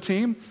built the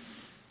team?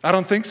 I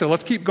don't think so.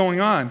 Let's keep going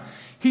on.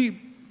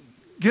 He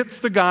gets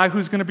the guy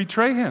who's going to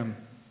betray him.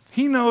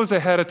 He knows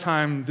ahead of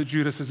time that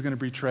Judas is going to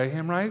betray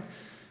him, right?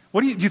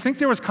 Do you think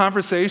there was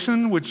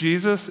conversation with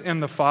Jesus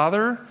and the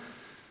Father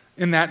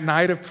in that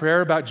night of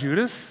prayer about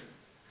Judas?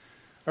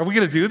 Are we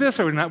going to do this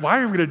or not? Why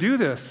are we going to do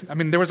this? I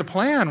mean, there was a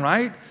plan,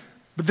 right?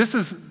 But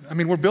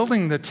we're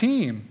building the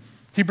team.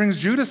 He brings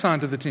Judas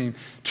onto the team.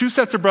 2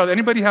 sets of brothers.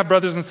 Anybody have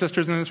brothers and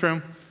sisters in this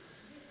room?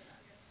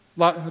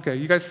 Okay,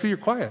 you guys see you're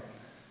quiet.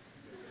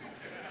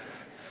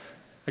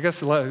 I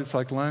guess it's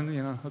like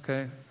Len,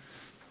 okay.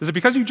 Is it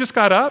because you just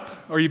got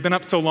up, or you've been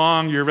up so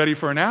long you're ready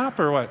for a nap,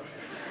 or what?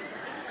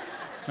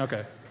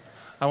 Okay,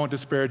 I won't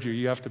disparage you.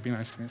 You have to be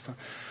nice to me.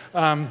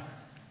 So.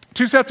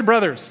 2 sets of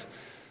brothers.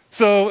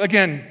 So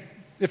again,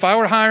 If I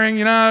were hiring,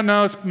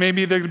 no,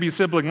 maybe there could be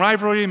sibling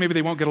rivalry, maybe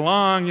they won't get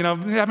along,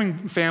 having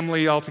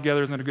family all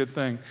together isn't a good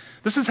thing.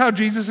 This is how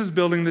Jesus is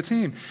building the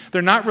team.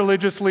 They're not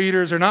religious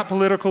leaders, they're not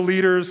political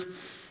leaders,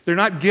 they're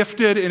not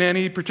gifted in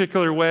any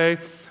particular way.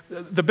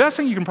 The best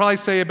thing you can probably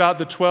say about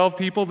the 12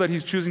 people that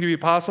he's choosing to be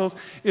apostles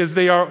is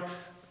they are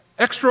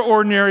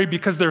extraordinary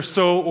because they're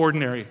so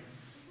ordinary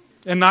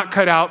and not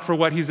cut out for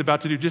what he's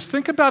about to do. Just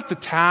think about the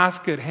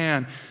task at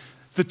hand.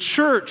 The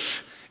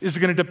church is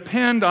going to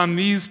depend on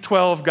these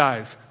 12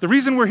 guys. The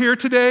reason we're here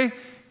today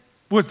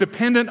was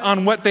dependent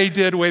on what they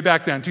did way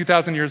back then,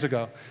 2,000 years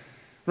ago,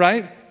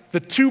 right?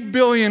 The 2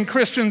 billion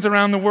Christians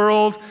around the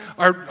world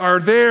are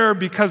there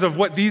because of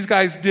what these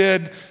guys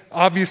did,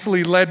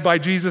 obviously led by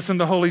Jesus and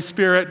the Holy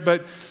Spirit,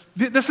 but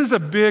this is a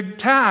big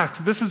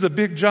task. This is a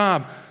big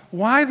job.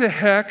 Why the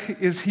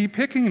heck is he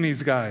picking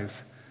these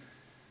guys?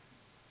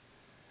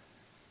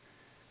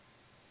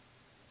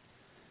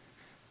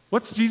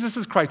 What's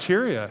Jesus'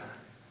 criteria?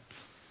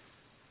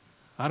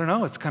 I don't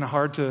know. It's kind of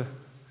hard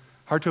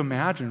to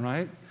imagine,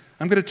 right?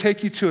 I'm going to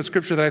take you to a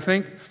scripture that I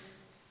think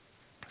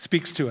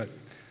speaks to it.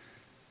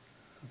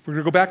 We're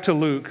going to go back to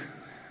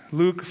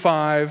Luke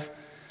 5,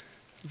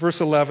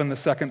 verse 11, the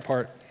second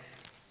part.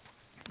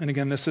 And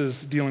again, this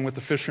is dealing with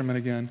the fishermen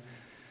again.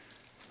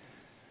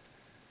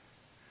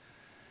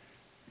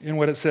 In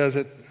what it says,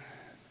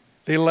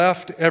 they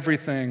left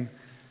everything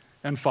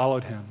and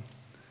followed him.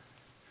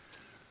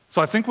 So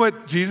I think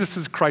what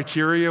Jesus'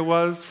 criteria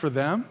was for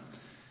them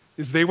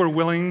is they were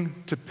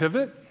willing to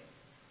pivot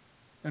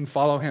and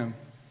follow him.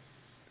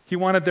 He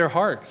wanted their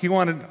heart. He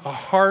wanted a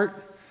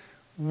heart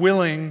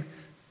willing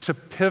to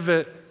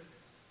pivot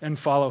and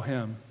follow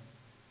him.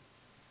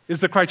 Is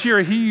the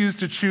criteria he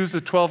used to choose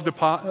the 12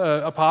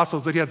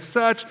 apostles that he had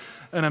such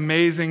an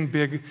amazing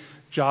big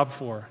job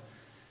for.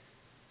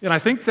 And I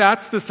think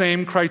that's the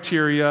same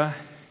criteria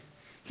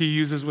he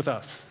uses with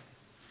us.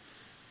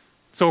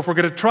 So if we're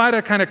going to try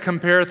to kind of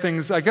compare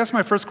things, I guess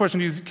my first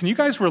question is, can you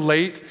guys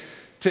relate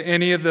to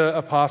any of the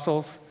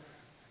apostles?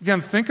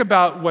 Again, think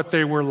about what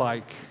they were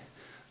like.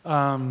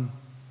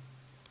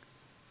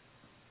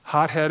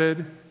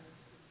 Hot-headed,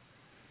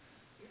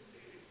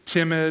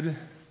 timid,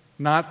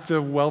 not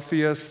the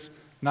wealthiest,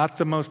 not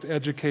the most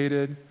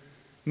educated,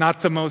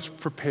 not the most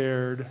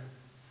prepared.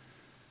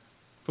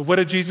 But what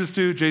did Jesus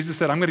do? Jesus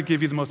said, I'm going to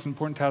give you the most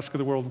important task of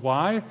the world.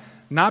 Why?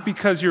 Not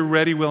because you're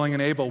ready, willing,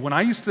 and able. When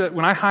I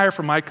hire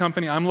for my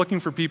company, I'm looking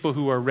for people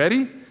who are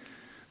ready,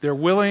 they're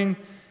willing,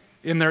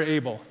 and they're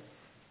able.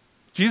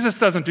 Jesus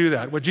doesn't do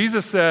that. What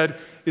Jesus said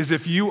is,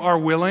 if you are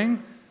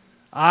willing,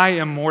 I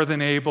am more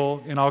than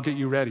able, and I'll get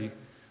you ready.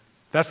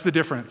 That's the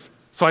difference.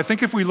 So I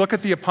think if we look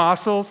at the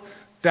apostles,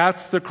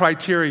 that's the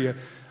criteria.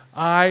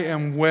 I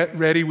am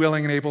ready,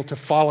 willing, and able to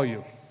follow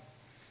you.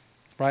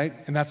 Right?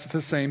 And that's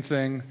the same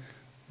thing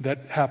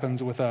that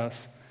happens with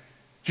us.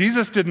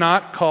 Jesus did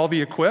not call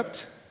the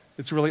equipped.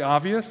 It's really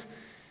obvious.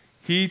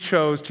 He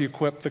chose to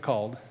equip the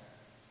called.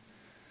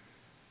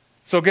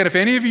 So again, if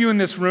any of you in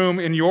this room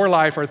in your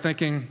life are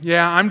thinking,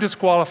 yeah, I'm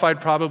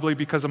disqualified probably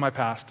because of my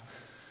past,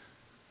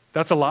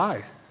 that's a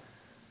lie.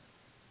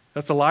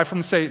 That's a lie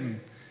from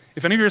Satan.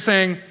 If any of you are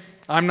saying,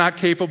 I'm not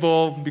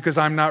capable because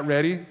I'm not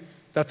ready,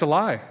 that's a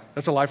lie.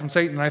 That's a lie from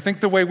Satan. And I think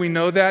the way we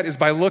know that is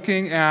by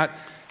looking at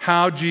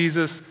how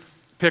Jesus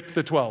picked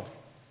the 12.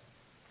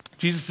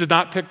 Jesus did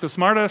not pick the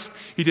smartest.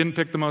 He didn't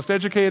pick the most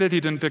educated. He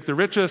didn't pick the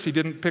richest. He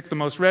didn't pick the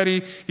most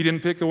ready. He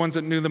didn't pick the ones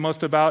that knew the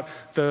most about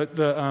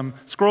the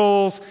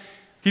scrolls.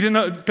 He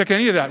didn't pick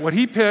any of that. What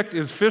he picked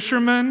is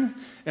fishermen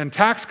and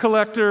tax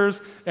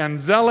collectors and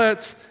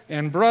zealots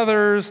and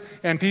brothers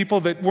and people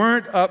that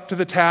weren't up to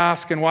the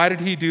task. And why did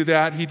he do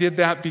that? He did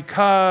that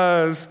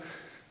because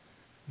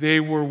they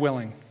were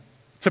willing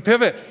to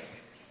pivot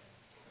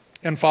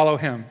and follow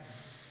him.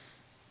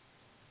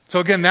 So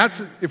again,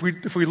 that's if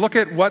we look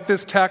at what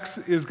this text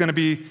is going to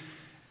be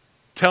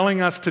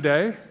telling us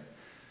today,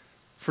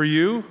 for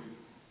you,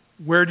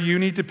 where do you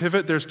need to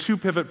pivot? There's 2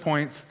 pivot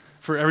points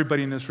for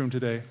everybody in this room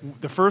today.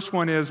 The first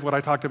one is what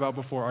I talked about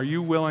before. Are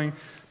you willing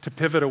to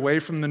pivot away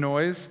from the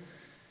noise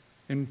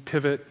and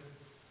pivot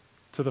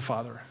to the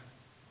Father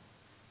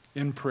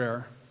in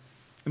prayer?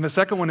 And the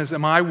second one is,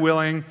 am I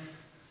willing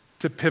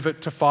to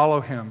pivot to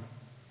follow him,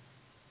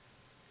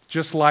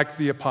 just like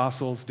the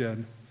apostles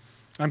did?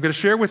 I'm going to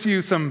share with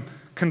you some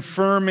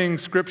confirming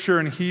scripture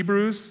in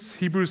Hebrews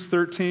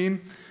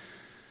 13,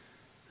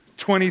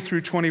 20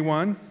 through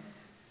 21.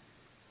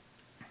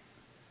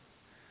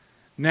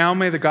 Now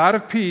may the God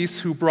of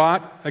peace, who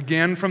brought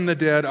again from the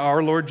dead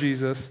our Lord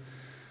Jesus,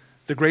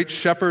 the great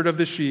shepherd of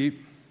the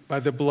sheep, by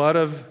the blood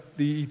of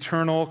the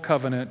eternal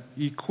covenant,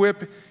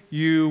 equip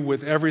you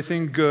with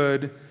everything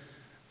good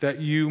that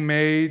you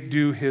may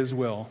do his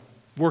will,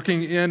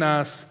 working in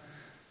us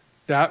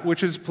that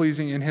which is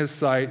pleasing in his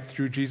sight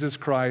through Jesus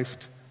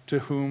Christ, to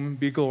whom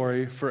be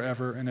glory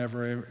forever and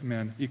ever.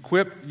 Amen.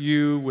 Equip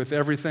you with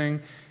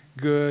everything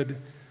good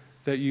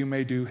that you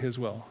may do his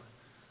will.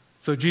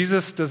 So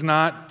Jesus does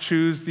not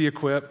choose the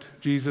equipped.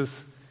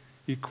 Jesus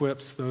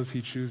equips those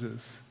he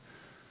chooses.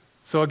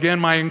 So again,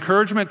 my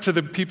encouragement to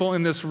the people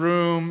in this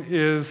room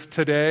is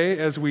today,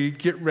 as we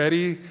get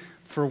ready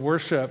for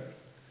worship,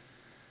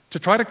 to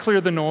try to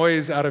clear the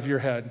noise out of your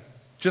head.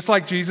 Just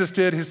like Jesus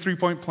did his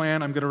three-point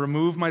plan, I'm going to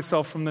remove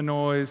myself from the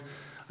noise.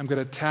 I'm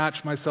going to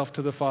attach myself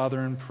to the Father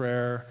in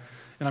prayer,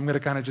 and I'm going to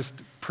kind of just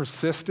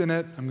persist in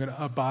it. I'm going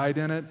to abide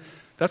in it.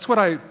 That's what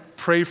I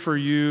pray for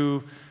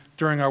you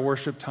during our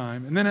worship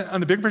time. And then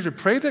on the big picture,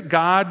 pray that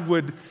God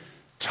would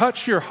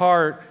touch your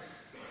heart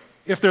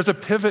if there's a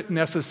pivot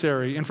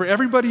necessary. And for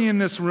everybody in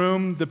this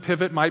room, the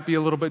pivot might be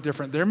a little bit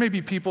different. There may be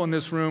people in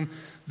this room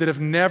that have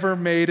never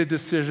made a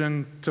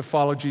decision to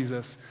follow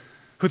Jesus,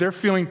 who they're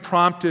feeling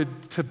prompted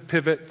to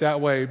pivot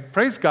that way.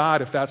 Praise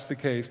God if that's the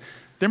case.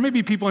 There may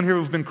be people in here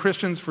who've been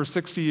Christians for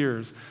 60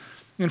 years.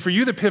 And for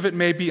you, the pivot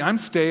may be, I'm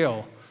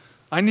stale.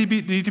 I need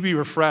to be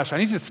refreshed. I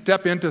need to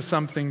step into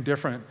something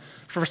different.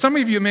 For some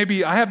of you,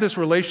 maybe I have this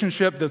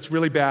relationship that's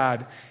really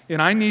bad,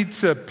 and I need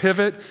to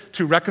pivot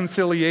to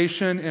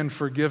reconciliation and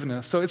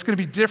forgiveness. So it's going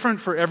to be different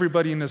for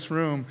everybody in this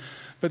room,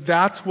 but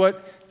that's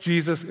what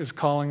Jesus is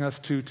calling us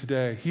to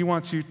today. He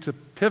wants you to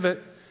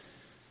pivot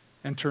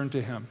and turn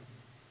to him.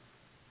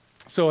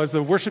 So as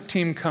the worship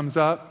team comes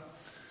up,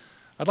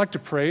 I'd like to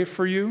pray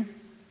for you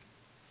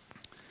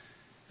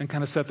and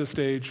kind of set the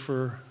stage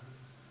for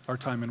our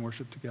time in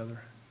worship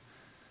together.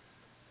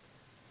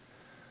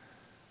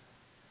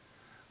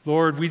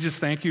 Lord, we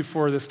just thank you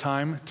for this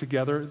time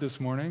together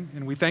this morning,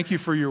 and we thank you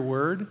for your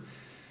word, and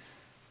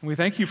we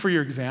thank you for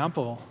your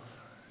example,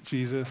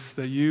 Jesus,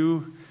 that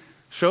you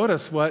showed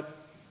us what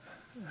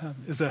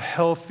is a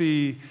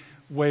healthy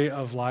way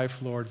of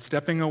life, Lord,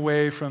 stepping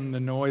away from the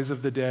noise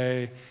of the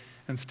day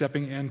and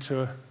stepping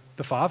into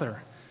the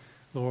Father,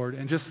 Lord,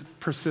 and just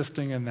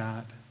persisting in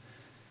that.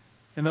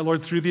 And that,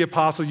 Lord, through the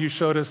apostle, you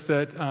showed us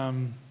that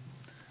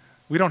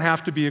we don't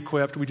have to be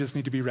equipped, we just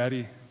need to be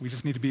ready. We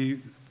just need to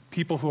be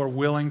people who are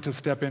willing to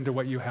step into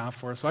what you have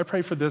for us. So I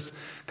pray for this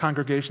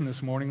congregation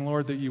this morning,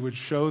 Lord, that you would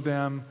show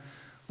them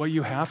what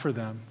you have for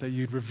them, that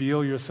you'd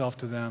reveal yourself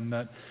to them,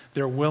 that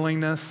their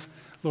willingness,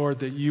 Lord,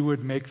 that you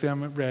would make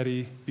them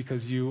ready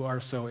because you are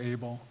so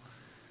able.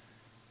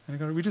 And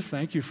God, we just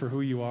thank you for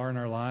who you are in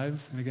our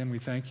lives. And again, we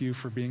thank you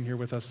for being here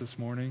with us this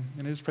morning.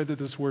 And I just pray that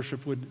this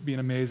worship would be an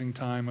amazing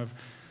time of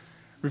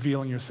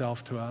revealing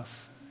yourself to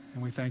us.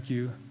 And we thank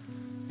you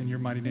in your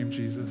mighty name,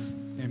 Jesus.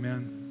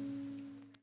 Amen.